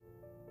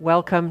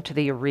Welcome to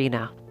the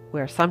arena,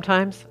 where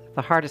sometimes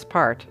the hardest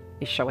part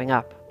is showing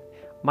up.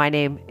 My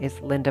name is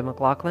Lyle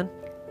McLachlan.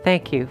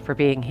 Thank you for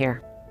being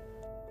here.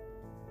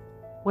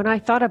 When I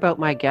thought about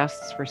my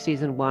guests for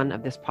season 1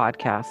 of this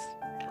podcast,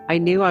 I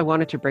knew I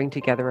wanted to bring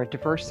together a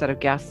diverse set of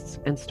guests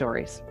and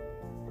stories.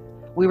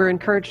 We were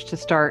encouraged to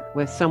start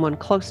with someone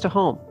close to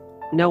home.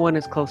 No one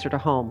is closer to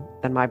home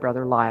than my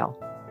brother Lyle.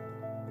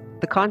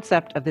 The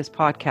concept of this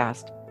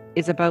podcast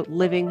is about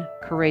living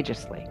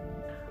courageously.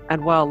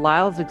 And while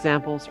Lyle's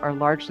examples are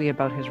largely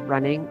about his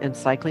running and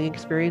cycling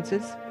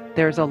experiences,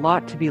 there's a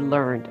lot to be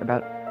learned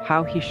about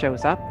how he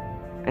shows up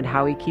and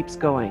how he keeps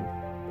going,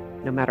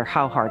 no matter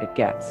how hard it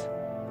gets.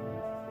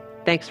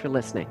 Thanks for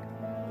listening.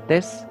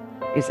 This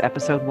is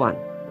episode 1.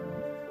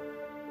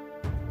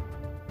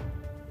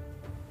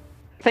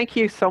 Thank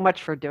you so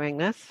much for doing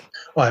this.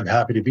 Well, I'm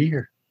happy to be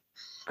here.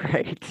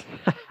 Great.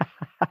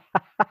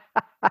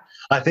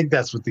 I think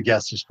that's what the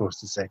guests are supposed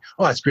to say.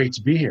 Oh, it's great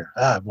to be here.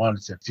 I've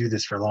wanted to do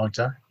this for a long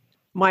time.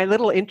 My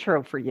little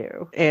intro for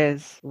you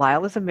is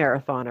Lyle is a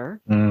marathoner,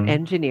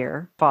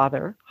 engineer,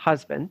 father,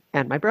 husband,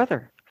 and my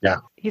brother. Yeah.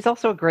 He's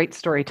also a great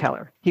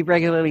storyteller. He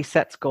regularly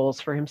sets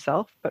goals for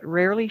himself, but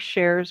rarely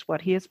shares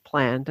what he has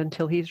planned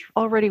until he's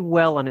already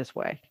well on his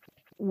way.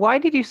 Why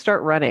did you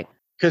start running?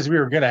 Because we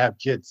were going to have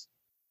kids.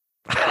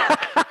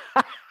 I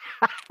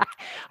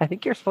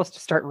think you're supposed to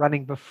start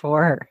running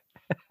before.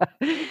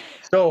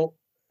 So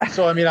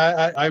I mean,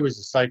 I was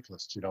a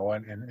cyclist,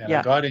 and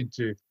Yeah. I got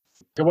into.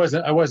 I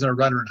wasn't a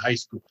runner in high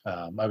school.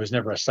 I was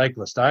never a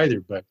cyclist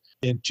either. But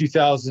in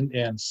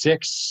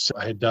 2006,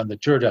 I had done the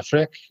Tour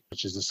d'Afrique,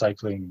 which is a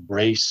cycling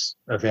race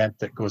event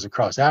that goes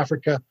across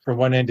Africa from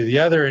one end to the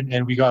other.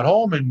 And we got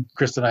home, and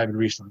Krista and I had been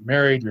recently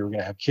married. We were going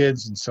to have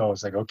kids, and so I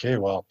was like, okay,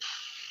 well,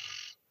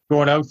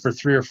 going out for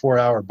 3 or 4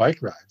 hour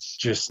bike rides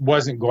just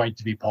wasn't going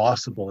to be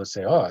possible to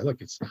say, oh,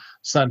 look, it's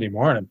Sunday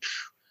morning.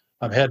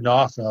 I'm heading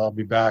off and I'll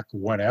be back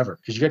whenever,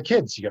 because you got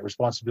kids, you got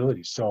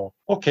responsibilities. So,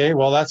 okay,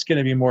 well, that's going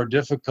to be more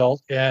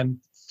difficult. And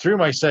through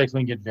my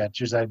cycling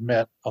adventures, I'd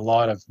met a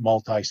lot of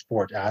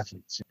multi-sport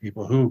athletes,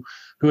 people who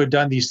had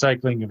done these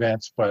cycling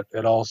events, but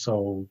had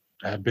also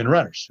had been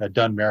runners, had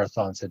done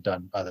marathons, had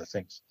done other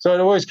things. So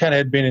it always kind of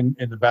had been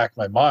in the back of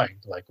my mind,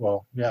 like,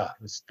 well, yeah,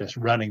 this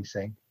running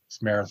thing,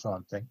 this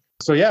marathon thing.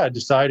 So yeah, I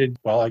decided,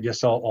 well, I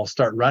guess I'll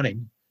start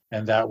running,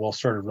 and that will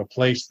sort of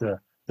replace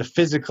the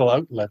physical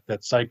outlet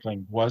that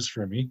cycling was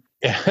for me.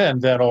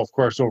 And then, of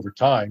course, over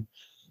time,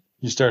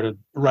 you started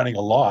running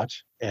a lot,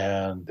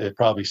 and it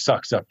probably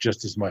sucks up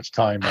just as much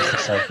time as the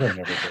cycling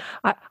ever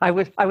did. I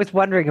was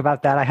wondering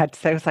about that. I had to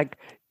say, I was like,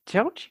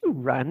 don't you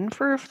run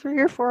for 3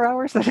 or 4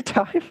 hours at a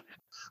time?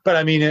 But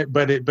I mean,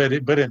 but in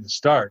the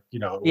start,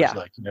 it was Yeah.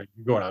 like, you're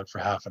going out for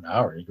half an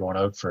hour, you're going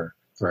out for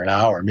an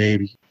hour,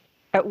 maybe.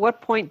 At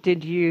what point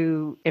did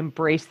you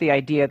embrace the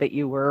idea that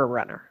you were a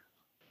runner?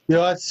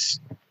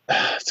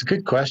 It's a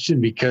good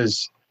question,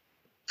 because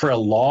for a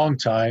long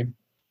time,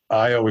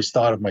 I always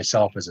thought of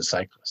myself as a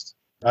cyclist.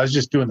 I was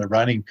just doing the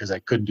running because I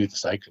couldn't do the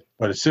cycling.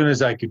 But as soon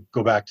as I could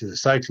go back to the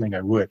cycling,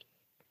 I would.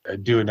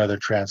 I'd do another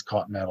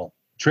transcontinental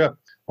trip,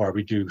 or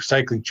we do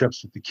cycling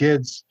trips with the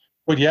kids.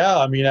 But yeah,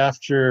 I mean,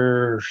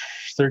 after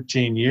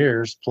 13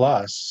 years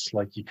plus,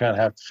 like, you kind of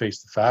have to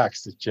face the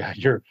facts that, yeah,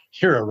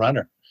 you're a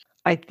runner.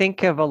 I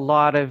think of a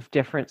lot of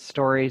different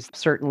stories,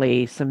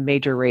 certainly some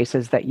major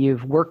races that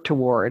you've worked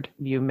toward.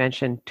 You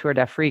mentioned Tour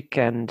d'Afrique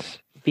and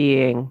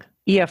being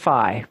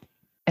EFI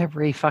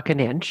every fucking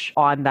inch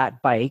on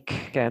that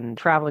bike and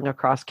traveling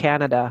across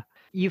Canada.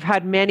 You've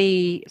had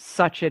many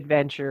such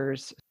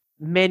adventures.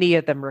 Many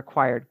of them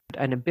required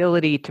an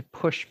ability to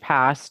push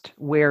past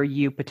where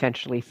you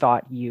potentially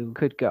thought you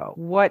could go.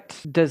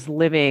 What does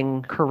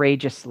living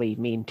courageously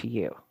mean to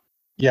you?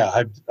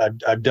 Yeah,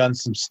 I've done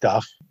some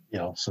stuff,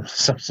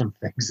 some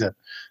things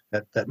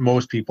that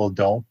most people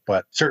don't,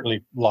 but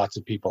certainly lots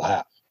of people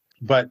have.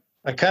 But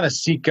I kind of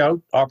seek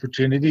out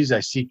opportunities.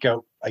 I seek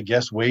out, I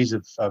guess, ways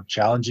of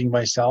challenging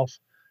myself.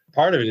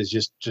 Part of it is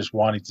just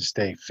wanting to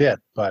stay fit,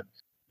 but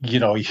you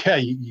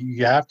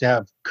have to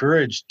have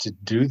courage to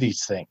do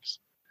these things.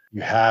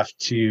 You have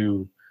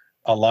to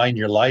align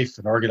your life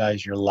and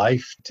organize your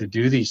life to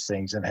do these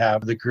things and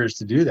have the courage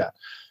to do that.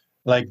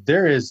 Like,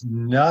 there is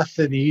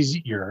nothing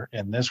easier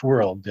in this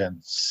world than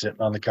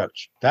sitting on the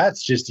couch.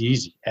 That's just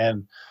easy.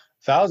 And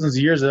thousands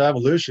of years of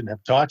evolution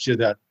have taught you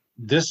that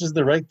this is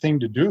the right thing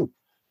to do.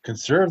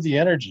 Conserve the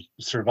energy,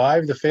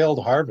 survive the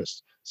failed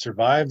harvest,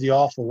 survive the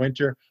awful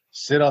winter,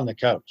 sit on the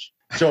couch.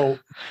 So,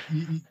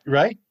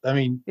 right? I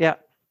mean, yeah.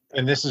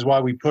 And this is why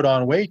we put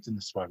on weight, and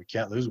this is why we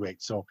can't lose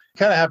weight. So you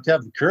kind of have to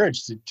have the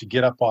courage to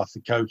get up off the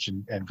couch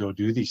and go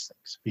do these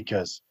things,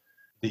 because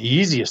the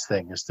easiest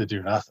thing is to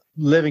do nothing.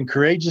 Living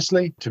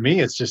courageously, to me,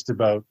 it's just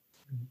about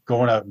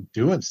going out and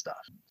doing stuff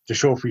to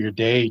show for your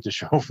day, to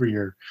show for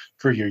your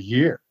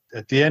year.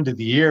 At the end of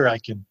the year, I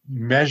can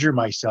measure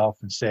myself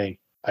and say,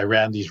 I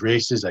ran these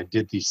races, I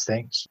did these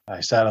things. I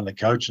sat on the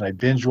couch and I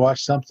binge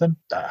watched something.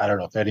 I don't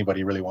know if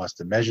anybody really wants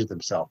to measure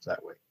themselves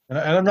that way. And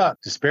I'm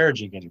not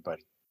disparaging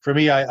anybody. For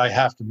me, I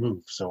have to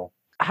move. So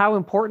How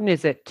important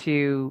is it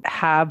to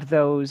have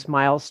those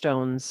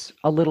milestones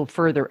a little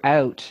further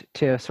out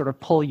to sort of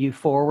pull you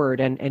forward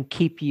and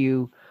keep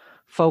you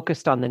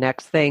focused on the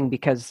next thing?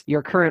 Because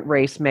your current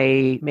race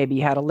maybe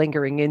you had a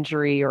lingering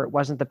injury, or it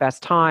wasn't the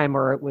best time,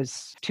 or it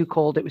was too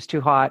cold, it was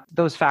too hot.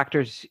 Those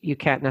factors you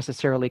can't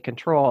necessarily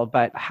control,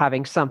 but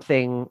having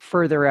something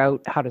further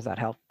out, how does that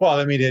help? Well,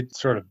 I mean, it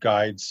sort of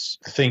guides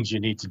the things you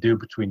need to do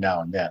between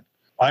now and then.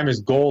 I'm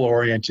as goal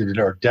oriented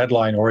or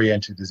deadline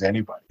oriented as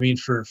anybody. I mean,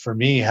 for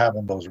me,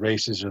 having those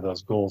races or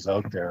those goals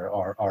out there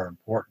are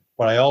important.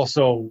 But I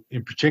also,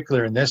 in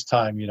particular in this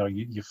time,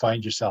 you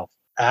find yourself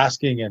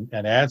asking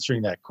and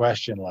answering that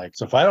question, like,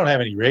 so if I don't have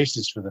any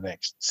races for the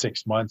next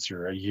 6 months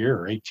or a year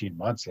or 18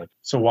 months, like,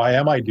 so why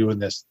am I doing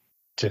this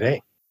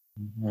today?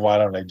 Why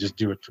don't I just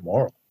do it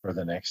tomorrow or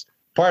the next?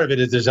 Part of it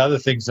is there's other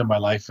things in my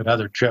life and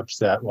other trips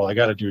that, well, I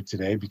got to do it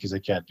today because I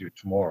can't do it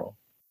tomorrow.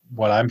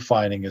 What I'm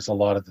finding is a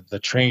lot of the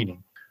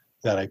training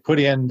that I put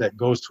in that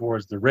goes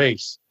towards the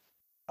race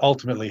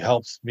ultimately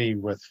helps me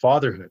with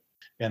fatherhood,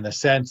 in the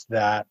sense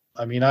that,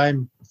 I mean,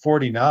 I'm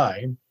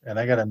 49 and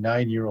I got a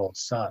 9-year-old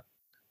son.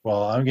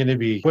 Well, I'm going to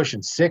be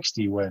pushing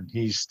 60 when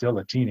he's still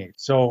a teenager.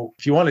 So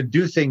if you want to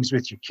do things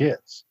with your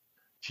kids,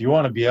 if you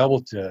want to be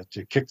able to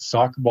kick the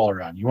soccer ball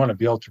around, you want to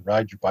be able to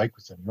ride your bike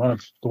with them, you want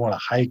to go on a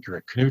hike or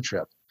a canoe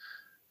trip,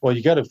 well,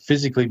 you got to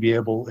physically be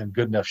able in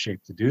good enough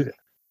shape to do that.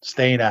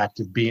 Staying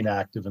active, being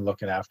active, and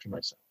looking after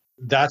myself.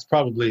 That's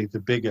probably the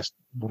biggest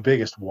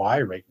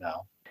why right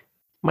now.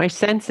 My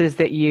sense is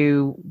that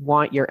you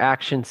want your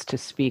actions to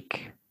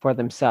speak for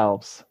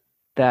themselves,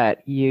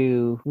 that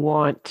you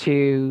want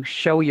to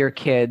show your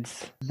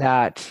kids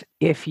that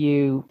if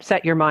you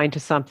set your mind to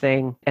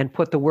something and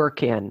put the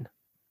work in,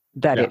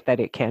 that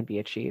it can be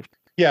achieved.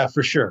 Yeah,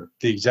 for sure.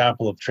 The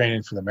example of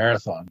training for the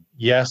marathon.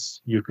 Yes,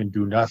 you can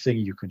do nothing.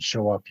 You can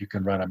show up. You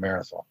can run a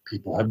marathon.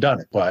 People have done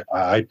it. But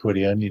I put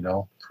in,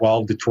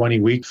 12 to 20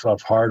 weeks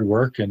of hard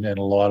work and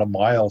a lot of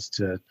miles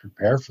to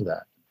prepare for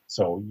that.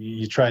 So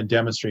you try and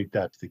demonstrate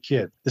that to the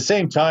kid. At the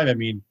same time, I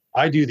mean,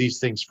 I do these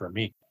things for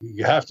me.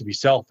 You have to be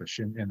selfish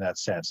in that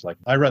sense. Like,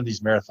 I run these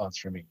marathons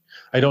for me.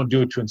 I don't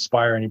do it to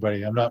inspire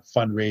anybody. I'm not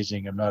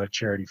fundraising. I'm not a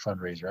charity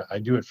fundraiser. I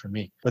do it for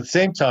me. But at the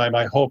same time,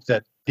 I hope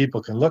that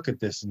people can look at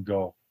this and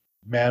go,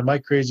 man, my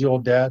crazy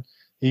old dad,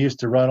 he used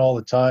to run all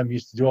the time. He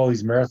used to do all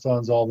these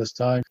marathons all this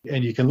time.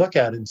 And you can look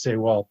at it and say,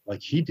 well,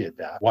 like, he did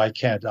that. Why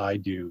can't I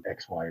do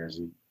X, Y, or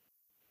Z?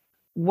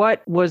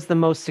 What was the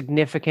most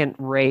significant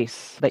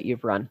race that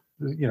you've run?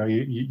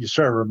 You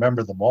sort of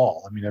remember them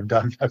all. I mean,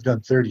 I've done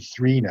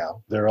 33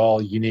 now. They're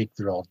all unique.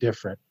 They're all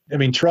different. I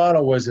mean,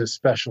 Toronto was a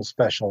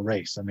special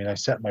race. I mean, I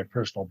set my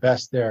personal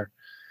best there.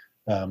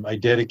 I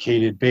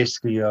dedicated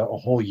basically a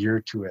whole year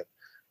to it.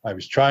 I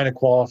was trying to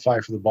qualify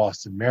for the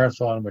Boston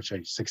Marathon, which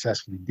I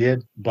successfully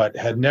did, but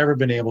had never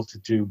been able to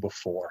do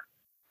before.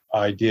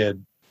 I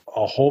did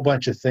a whole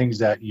bunch of things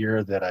that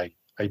year that I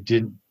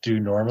didn't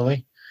do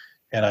normally.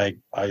 And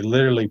I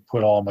literally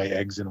put all my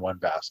eggs in one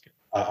basket.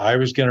 I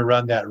was going to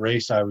run that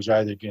race. I was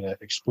either going to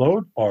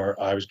explode or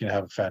I was going to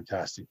have a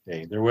fantastic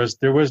day. There was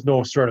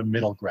no sort of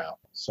middle ground.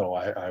 So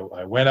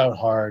I went out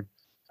hard.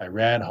 I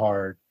ran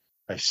hard.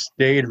 I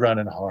stayed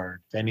running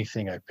hard. If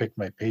anything, I picked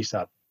my pace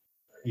up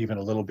even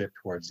a little bit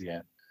towards the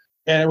end.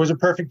 And it was a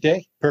perfect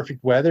day,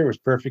 perfect weather. It was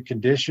perfect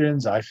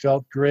conditions. I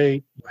felt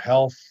great.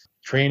 Health,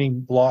 training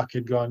block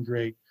had gone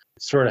great.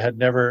 It sort of had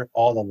never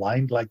all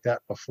aligned like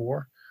that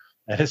before.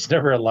 And it's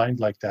never aligned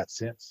like that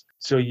since.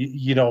 So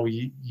you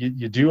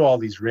do all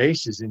these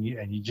races and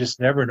you just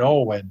never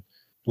know when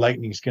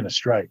lightning's going to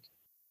strike,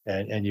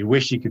 and you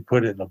wish you could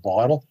put it in a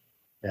bottle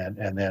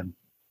and then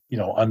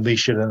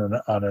unleash it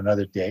on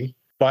another day.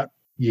 But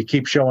you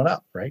keep showing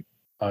up, right?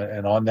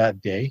 And on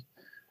that day,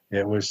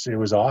 it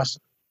was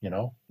awesome.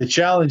 The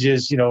challenge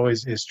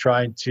is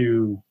trying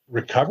to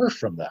recover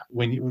from that.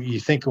 When you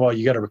think, well,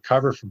 you got to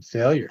recover from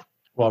failure.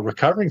 Well,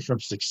 recovering from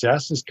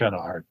success is kind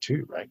of hard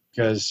too, right?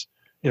 Because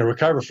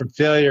recover from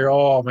failure.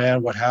 Oh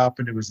man, what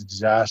happened? It was a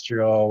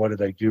disaster. Oh, what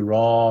did I do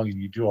wrong?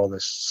 And you do all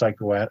this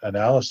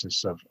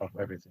psychoanalysis of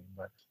everything.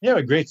 But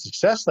a great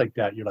success like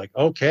that, you're like,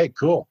 okay,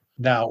 cool.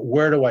 Now,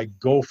 where do I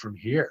go from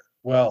here?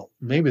 Well,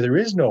 maybe there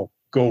is no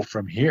go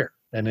from here.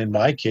 And in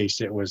my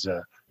case, it was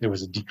a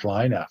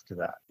decline after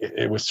that.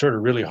 It was sort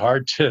of really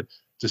hard to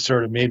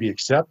sort of maybe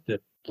accept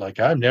it. Like,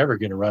 I'm never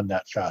going to run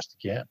that fast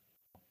again.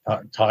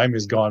 Time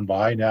has gone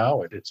by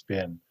now. It's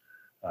been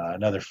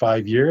another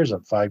 5 years.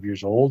 I'm 5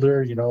 years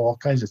older. All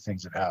kinds of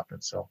things have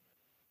happened. So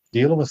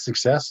dealing with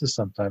success is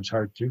sometimes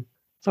hard too.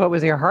 So what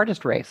was your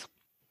hardest race?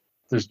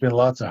 There's been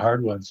lots of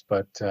hard ones,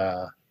 but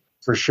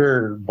for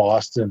sure,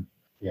 Boston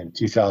in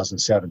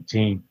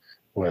 2017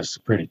 was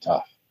pretty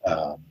tough.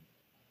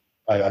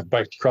 I've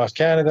biked across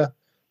Canada,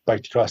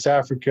 biked across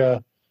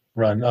Africa,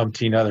 run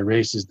umpteen other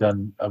races,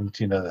 done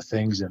umpteen other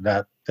things. And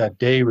that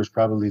day was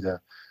probably the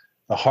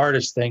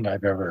hardest thing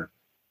I've ever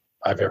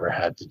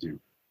had to do.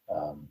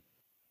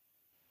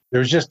 There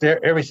was just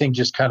everything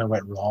just kind of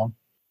went wrong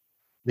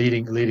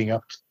leading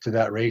up to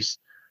that race.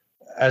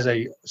 As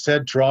I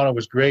said, Toronto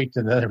was great,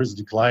 and then there was a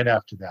decline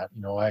after that.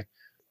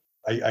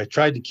 I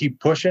tried to keep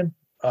pushing.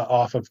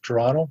 off of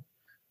Toronto,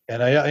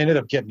 and I ended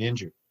up getting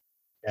injured.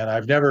 And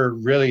I've never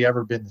really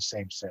ever been the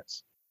same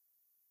since.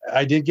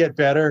 I did get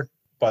better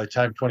by the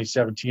time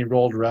 2017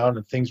 rolled around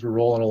and things were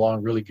rolling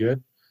along really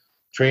good.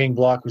 Training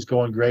block was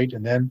going great.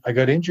 And then I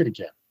got injured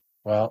again.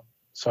 Well,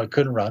 so I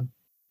couldn't run.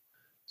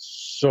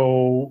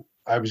 So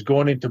I was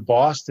going into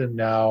Boston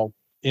now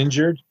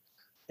injured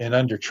and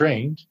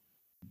undertrained.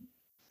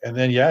 And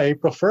then,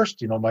 April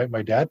 1st,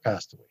 my dad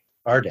passed away,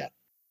 our dad.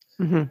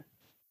 Mm-hmm.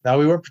 Now,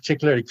 we weren't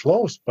particularly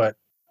close, but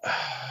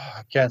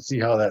I can't see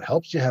how that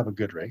helps you have a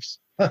good race.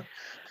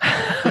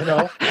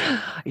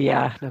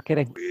 Yeah, no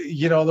kidding.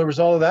 There was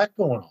all of that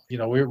going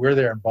on. We're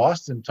there in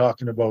Boston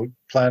talking about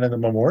planning the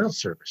memorial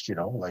service,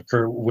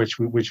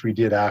 which we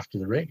did after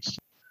the race.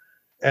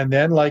 And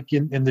then like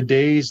in the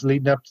days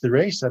leading up to the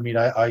race, I mean,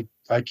 I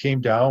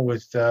came down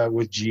with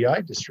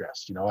GI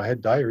distress. I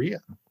had diarrhea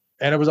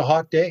and it was a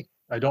hot day.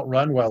 I don't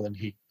run well in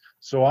heat.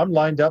 So I'm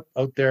lined up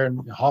out there in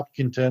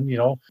Hopkinton,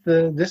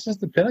 this is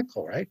the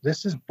pinnacle, right?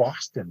 This is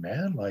Boston,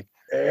 man. Like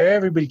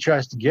everybody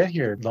tries to get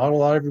here. Not a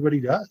lot everybody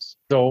does.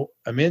 So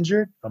I'm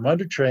injured, I'm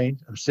undertrained,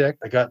 I'm sick.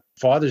 I got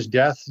father's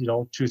death,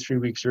 2-3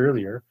 weeks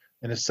earlier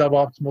in a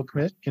suboptimal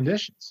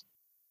conditions.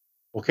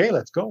 Okay,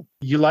 let's go.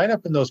 You line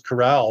up in those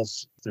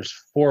corrals, there's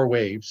 4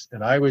 waves,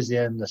 and I was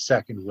in the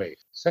second wave.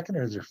 Second,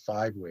 or is there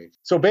 5 waves?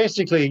 So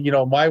basically,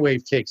 my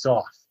wave takes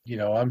off.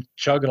 I'm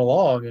chugging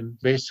along, and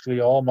basically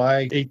all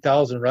my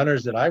 8,000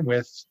 runners that I'm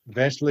with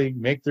eventually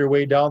make their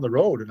way down the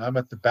road, and I'm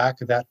at the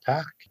back of that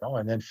pack.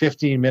 And then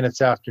 15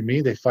 minutes after me,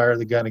 they fire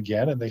the gun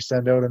again, and they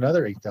send out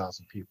another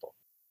 8,000 people.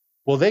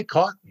 Well, they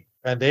caught me,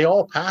 and they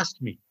all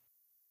passed me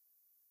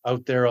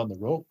out there on the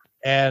road.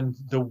 And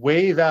the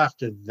wave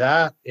after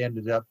that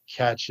ended up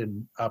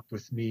catching up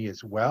with me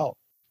as well.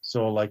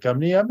 So like, I'm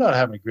not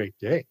having a great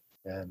day.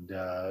 And,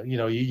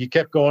 you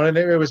kept going, and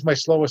it was my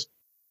slowest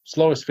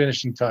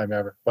finishing time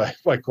ever by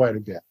quite a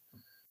bit,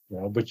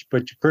 but you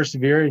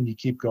persevere and you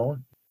keep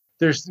going.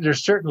 There's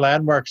certain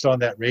landmarks on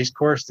that race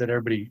course that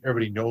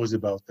everybody knows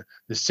about,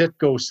 the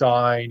sit-go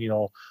sign,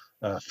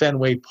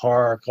 Fenway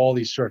Park, all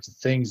these sorts of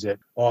things that,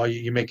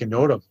 you make a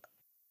note of.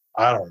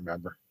 I don't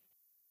remember.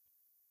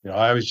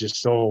 I was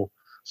just so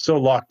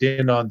locked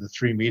in on the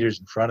 3 meters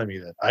in front of me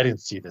that I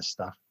didn't see this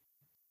stuff.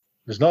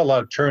 There's not a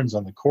lot of turns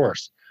on the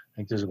course. I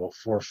think there's about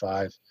 4 or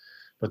 5,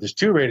 but there's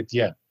 2 right at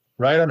the end,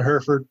 right on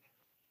Hereford,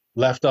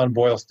 left on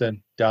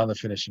Boylston, down the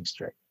finishing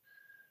straight.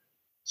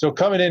 So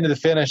coming into the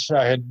finish,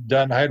 I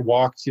had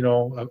walked,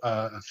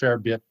 a fair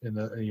bit in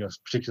the,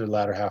 particular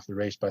latter half of the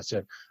race, but I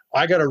said,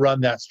 I got to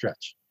run that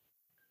stretch.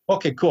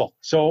 Okay, cool.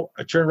 So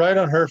I turn right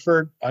on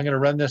Hereford. I'm going to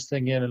run this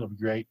thing in. It'll be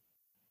great.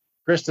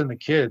 Krista and the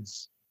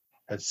kids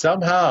had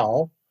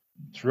somehow,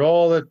 through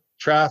all the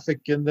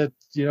traffic and the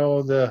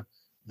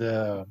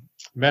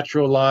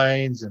metro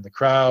lines and the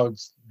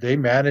crowds, they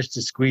managed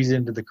to squeeze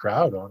into the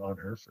crowd on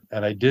Hereford.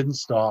 And I didn't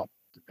stop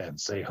and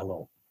say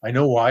hello. I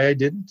know why I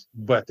didn't,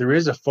 but there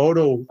is a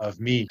photo of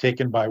me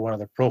taken by one of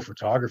the pro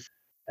photographers.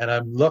 And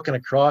I'm looking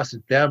across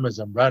at them as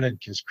I'm running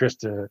because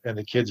Krista and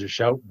the kids are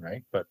shouting,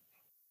 right? But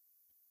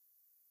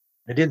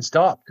I didn't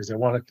stop because I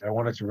wanted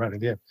to run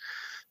it in.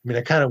 I mean,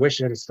 I kind of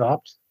wish I had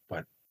stopped,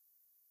 but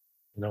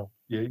you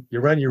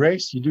run your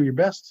race, you do your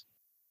best.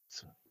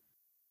 So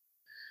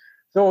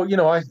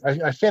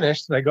I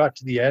finished and I got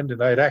to the end,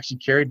 and I had actually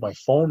carried my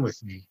phone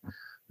with me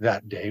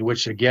that day,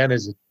 which again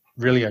is a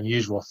really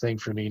unusual thing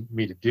for me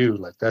to do.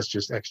 Like, that's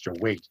just extra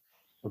weight.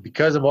 But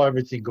because of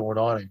everything going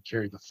on, I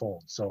carried the phone.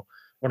 So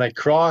when I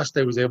crossed,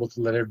 I was able to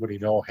let everybody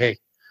know, hey,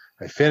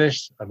 I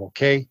finished, I'm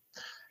okay.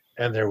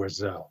 And there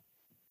was a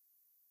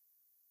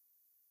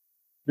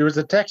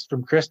text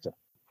from Krista.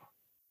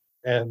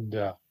 And,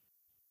 the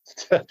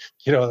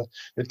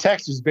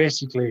text was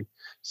basically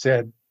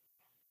said,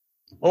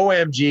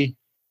 OMG,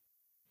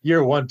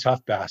 you're one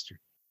tough bastard.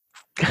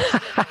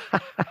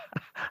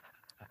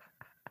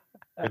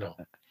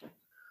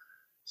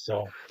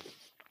 So,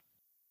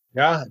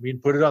 yeah, I mean,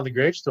 put it on the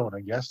gravestone,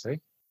 I guess, eh?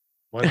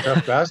 One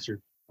tough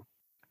bastard.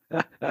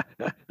 But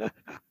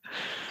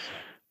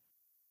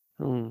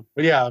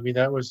yeah, I mean,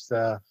 that was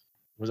a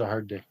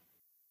hard day.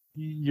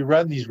 You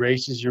run these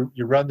races, you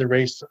run the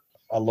race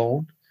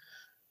alone,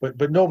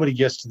 but nobody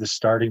gets to the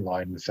starting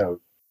line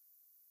without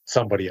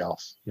somebody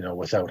else,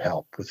 without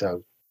help,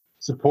 without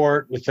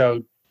support,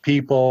 without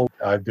people.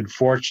 I've been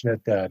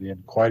fortunate that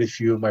in quite a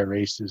few of my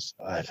races,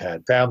 I've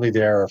had family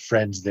there or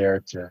friends there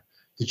to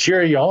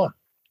cheer you on.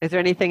 Is there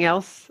anything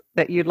else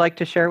that you'd like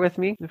to share with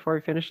me before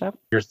we finish up?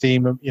 Your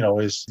theme,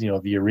 is,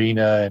 the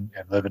arena and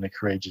living a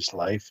courageous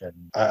life. And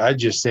I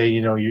just say,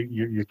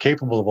 you're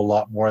capable of a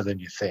lot more than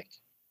you think.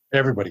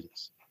 Everybody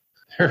is.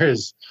 There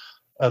is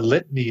a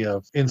litany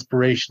of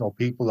inspirational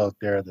people out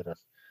there that have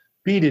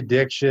beat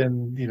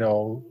addiction,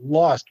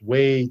 lost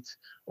weight,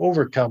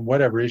 overcome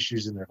whatever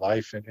issues in their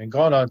life and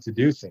gone on to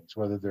do things,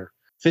 whether they're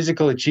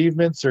physical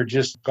achievements or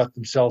just got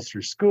themselves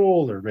through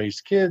school or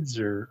raised kids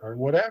or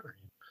whatever.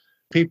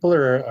 People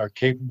are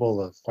capable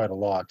of quite a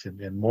lot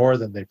and more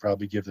than they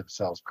probably give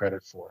themselves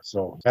credit for.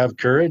 So have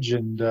courage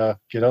and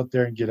get out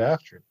there and get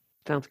after it.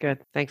 Sounds good.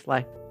 Thanks,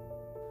 Lyle.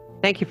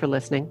 Thank you for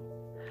listening.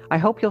 I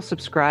hope you'll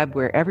subscribe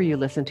wherever you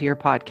listen to your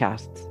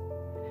podcasts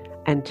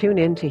and tune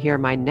in to hear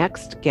my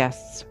next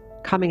guest's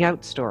coming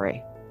out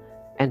story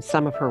and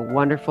some of her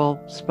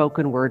wonderful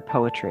spoken word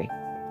poetry.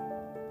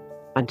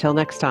 Until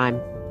next time,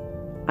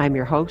 I'm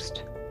your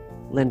host,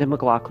 Linda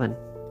McLachlan,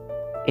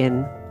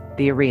 in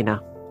the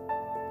arena.